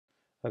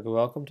Okay,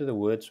 welcome to the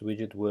Words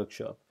Widget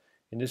workshop.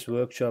 In this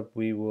workshop,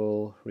 we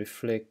will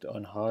reflect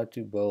on how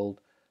to build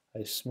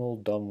a small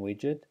DOM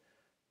widget.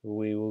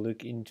 We will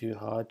look into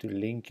how to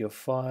link your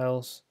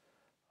files,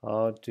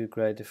 how to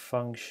create a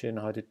function,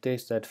 how to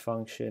test that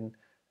function,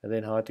 and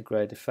then how to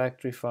create a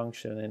factory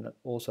function, and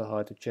also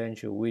how to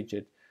change your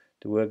widget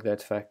to work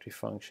that factory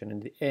function. In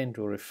the end,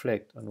 we'll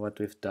reflect on what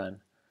we've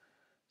done.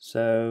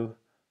 So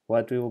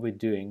what we will be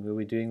doing, we'll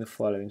be doing the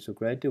following. So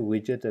create a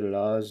widget that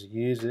allows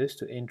users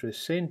to enter a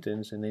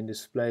sentence and then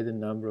display the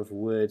number of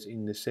words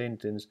in the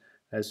sentence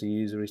as the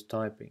user is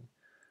typing.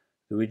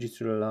 The widget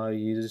will allow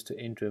users to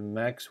enter a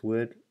max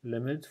word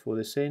limit for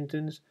the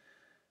sentence,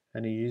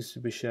 and the user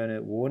will be shown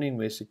a warning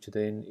message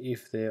then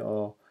if there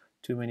are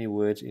too many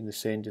words in the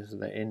sentence that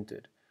they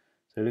entered.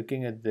 So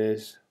looking at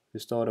this, to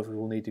start off, we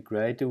will need to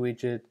create a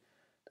widget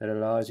that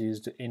allows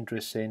users to enter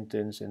a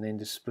sentence and then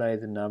display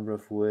the number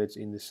of words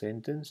in the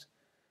sentence.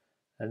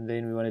 And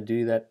then we want to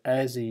do that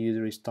as the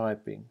user is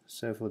typing.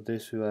 So for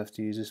this, we will have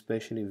to use a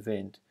special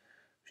event,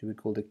 which we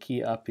call the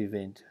key up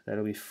event, that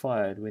will be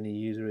fired when the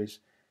user is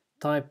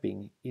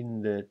typing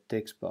in the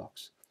text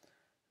box.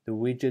 The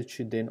widget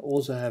should then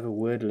also have a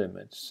word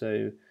limit.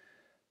 So,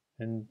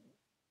 and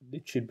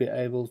it should be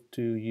able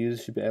to,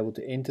 users should be able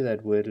to enter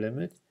that word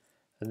limit,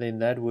 and then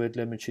that word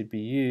limit should be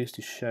used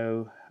to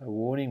show a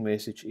warning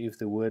message if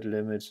the word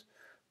limit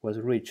was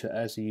reached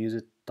as the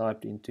user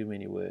typed in too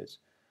many words.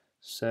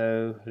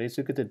 So let's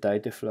look at the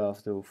data flow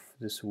of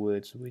this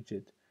words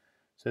widget.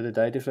 So the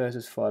data flow is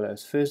as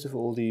follows. First of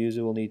all, the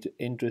user will need to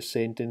enter a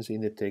sentence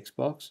in the text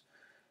box,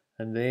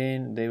 and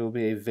then there will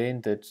be an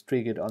event that's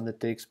triggered on the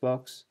text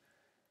box,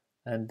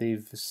 and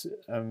in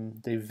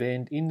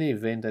the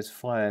event that's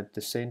fired,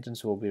 the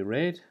sentence will be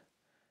read,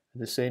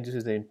 and the sentence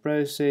is then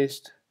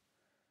processed.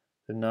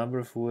 The number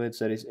of words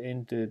that is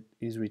entered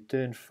is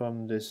returned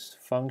from this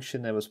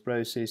function that was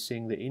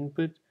processing the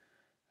input,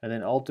 and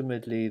then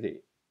ultimately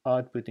the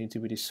output needs to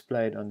be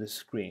displayed on the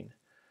screen.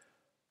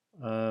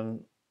 So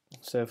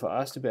for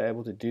us to be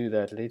able to do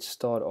that, let's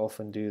start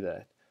off and do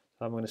that.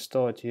 So I'm going to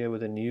start here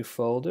with a new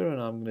folder,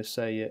 and I'm going to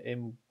say here,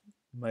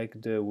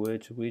 make the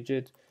words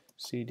widget,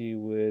 cd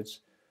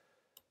words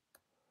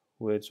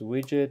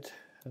widget,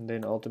 and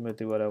then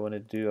ultimately what I want to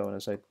do, I want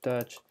to say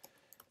touch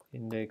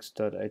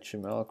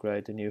index.html,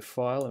 create a new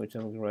file in which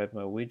I'm going to create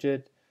my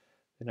widget.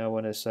 Then I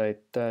want to say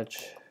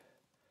touch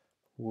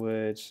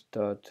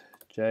words.js,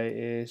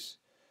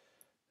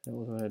 and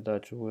also want to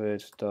touch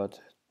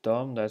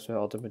words.dom. That's where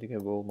I ultimately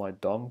can build my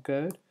DOM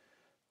code.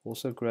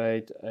 Also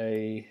create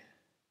a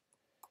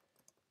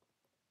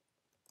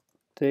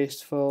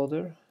test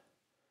folder,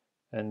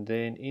 and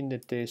then in the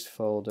test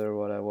folder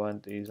what I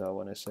want is, I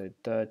want to say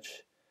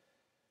touch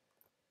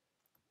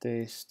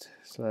test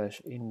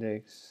 /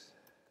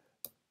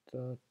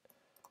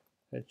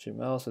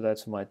 index.html, so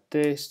that's my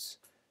tests.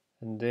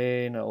 And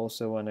then I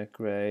also want to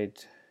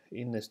create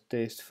in this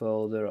test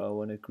folder, I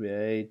want to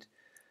create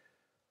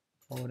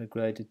a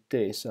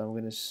test. So I'm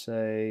going to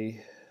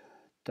say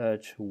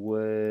touch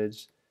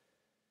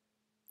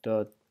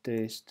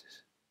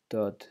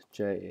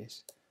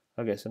words.test.js.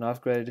 Okay, so now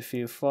I've created a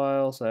few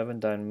files. I haven't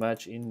done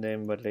much in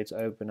them, but let's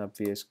open up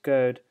VS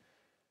Code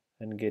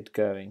and get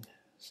going.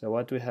 So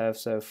what we have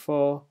so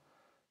far,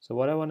 so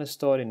what I want to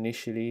start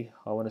initially,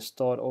 I want to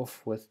start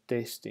off with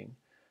testing.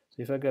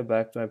 So if I go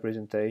back to my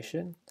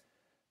presentation,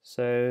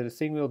 so the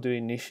thing we'll do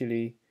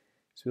initially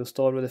is we'll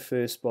start with the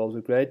first part.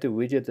 We'll create a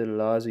widget that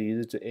allows the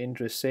user to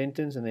enter a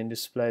sentence and then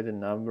display the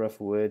number of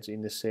words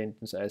in the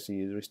sentence as the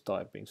user is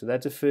typing. So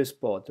that's the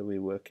first part that we're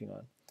working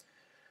on.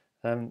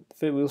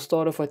 We'll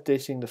start off by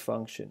testing the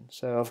function.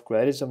 So I've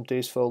created some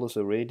test folders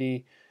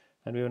already,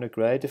 and we want to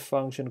create a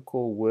function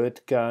called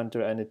word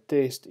counter and a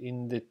test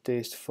in the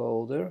test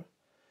folder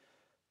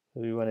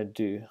that we want to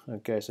do.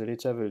 Okay, so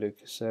let's have a look.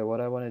 So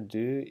what I want to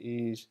do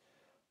is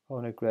I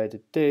want to create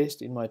a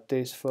test in my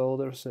test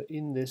folder. So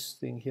in this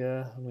thing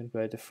here, I'm going to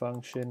create a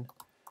function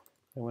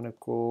I want to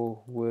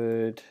call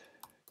word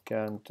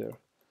counter.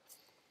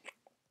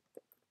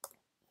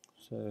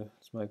 So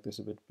let's make this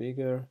a bit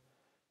bigger.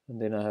 And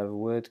then I have a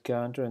word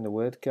counter, and the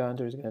word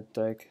counter is going to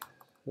take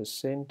the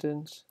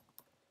sentence.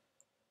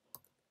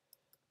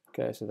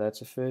 Okay, so that's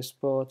the first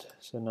part.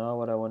 So now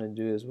what I want to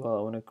do as well,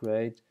 I want to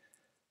create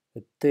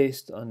a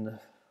test on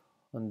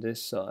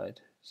this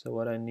side. So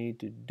what I need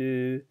to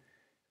do,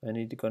 I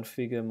need to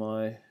configure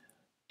my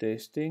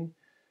testing.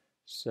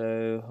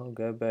 So I'll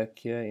go back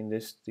here in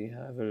this, I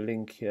have a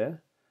link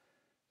here.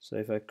 So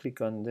if I click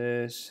on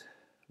this,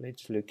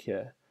 let's look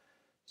here.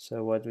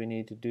 So what we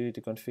need to do to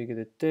configure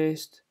the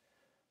test,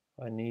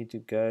 I need to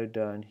go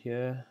down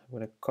here. I'm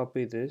going to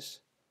copy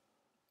this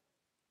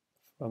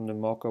from the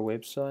Mocha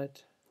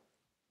website,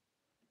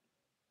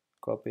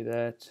 copy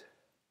that,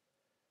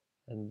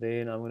 and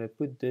then I'm going to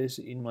put this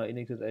in my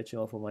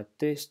index.html for my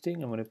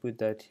testing. I'm going to put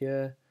that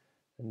here,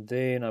 and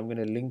then I'm going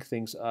to link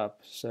things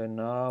up. So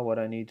now what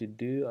I need to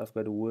do, I've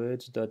got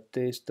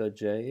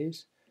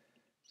words.test.js,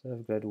 so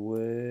I've got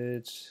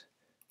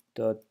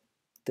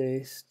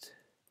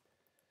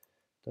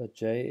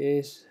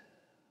words.test.js,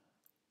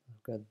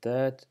 I've got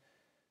that.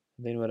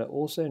 Then what I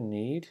also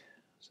need,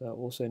 so I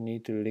also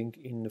need to link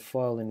in the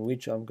file in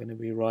which I'm going to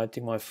be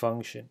writing my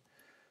function.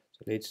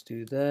 So let's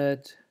do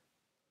that.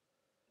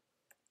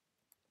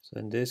 So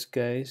in this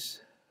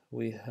case,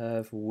 we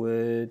have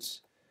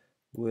words.js.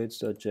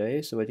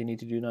 So what you need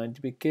to do now, you need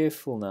to be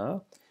careful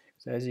now.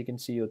 So as you can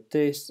see, your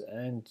test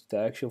and the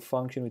actual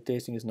function we're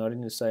testing is not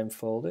in the same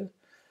folder.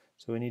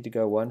 So we need to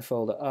go one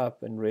folder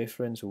up and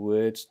reference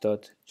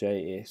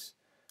words.js,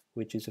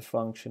 which is a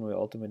function we're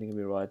ultimately going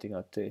to be writing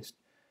our test.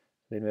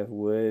 Then we have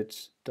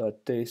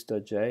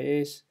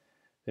words.test.js.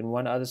 Then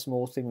one other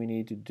small thing we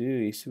need to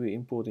do is we're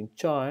importing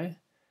chai,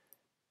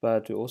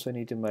 but we also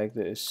need to make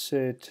the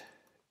assert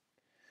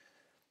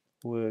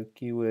word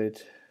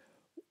keyword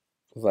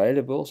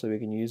available, so we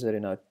can use that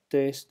in our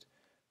test.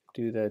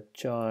 Do that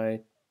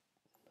chai.assert.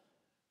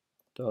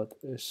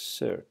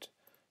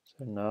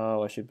 So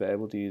now I should be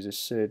able to use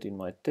assert in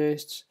my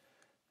tests.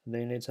 And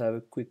then let's have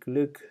a quick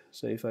look.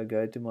 So if I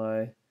go to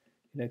my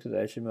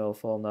index.html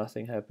file,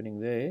 nothing happening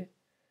there.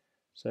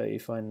 So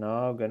if I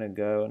now gonna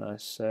go and I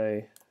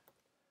say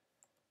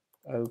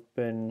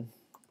open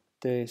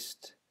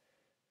test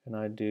and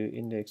I do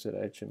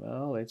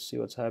index.html, let's see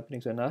what's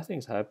happening. So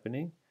nothing's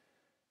happening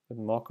with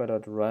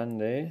mocha.run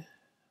there.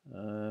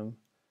 Don't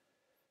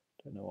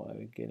know why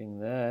we're getting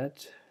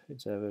that.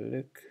 Let's have a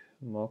look.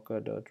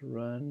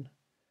 Mocha.run.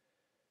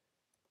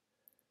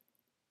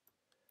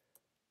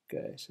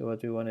 Okay, so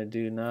what we want to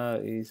do now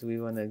is we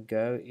want to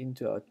go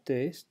into our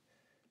test.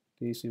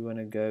 This we want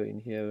to go in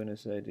here. We want to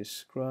say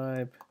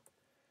describe.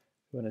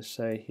 We want to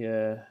say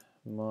here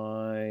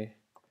my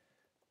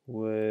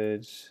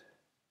words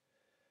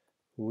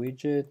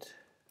widget.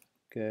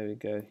 Okay, we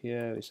go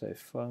here. We say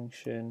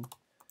function.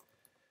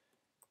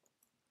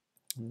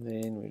 And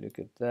then we look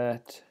at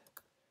that.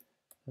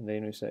 And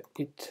then we say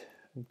it.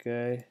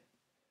 Okay.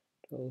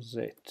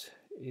 Z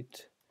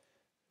it.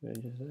 We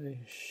say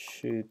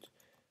should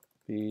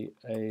be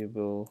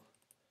able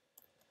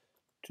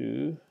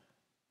to.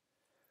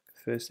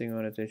 First thing I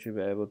want to should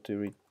be able to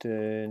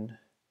return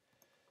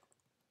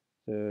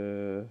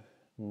the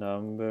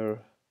number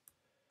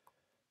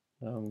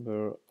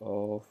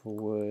of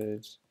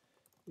words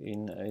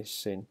in a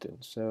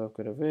sentence. So I've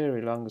got a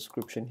very long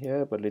description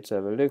here, but let's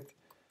have a look.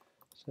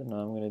 So now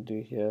I'm going to do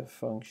here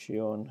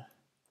function.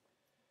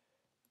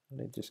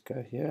 Let's just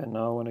go here.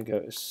 Now I want to go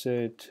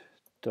assert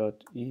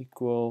dot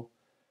equal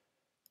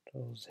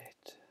z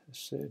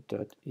assert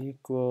dot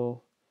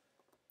equal.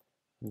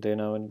 And then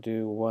I want to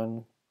do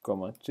 1,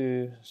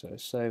 2. So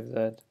save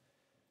that.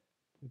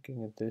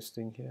 Looking at this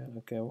thing here.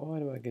 Okay, why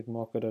do I get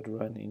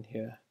mocha.run in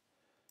here?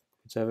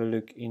 Let's have a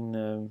look in.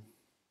 There's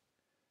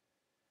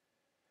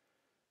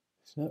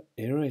no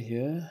error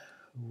here.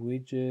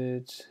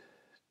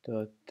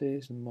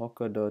 Widget.test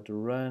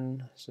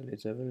mocha.run. So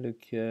let's have a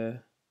look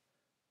here.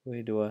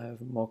 Where do I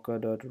have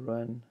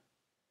mocha.run?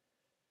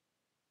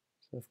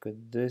 So I've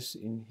got this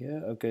in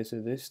here. Okay,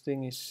 so this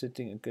thing is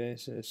sitting. Okay,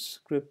 so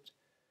script.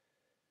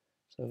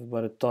 So I've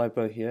got a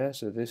typo here.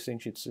 So this thing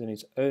should sit in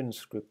its own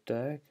script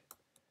tag.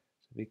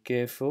 So be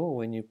careful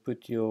when you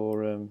put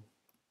your when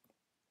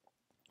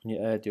you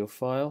add your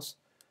files.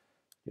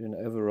 You don't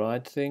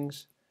override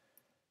things.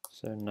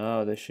 So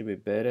now this should be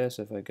better.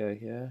 So if I go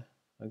here,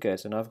 okay,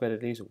 so now I've got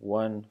at least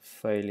one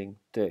failing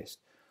test.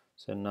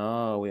 So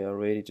now we are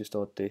ready to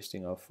start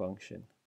testing our function.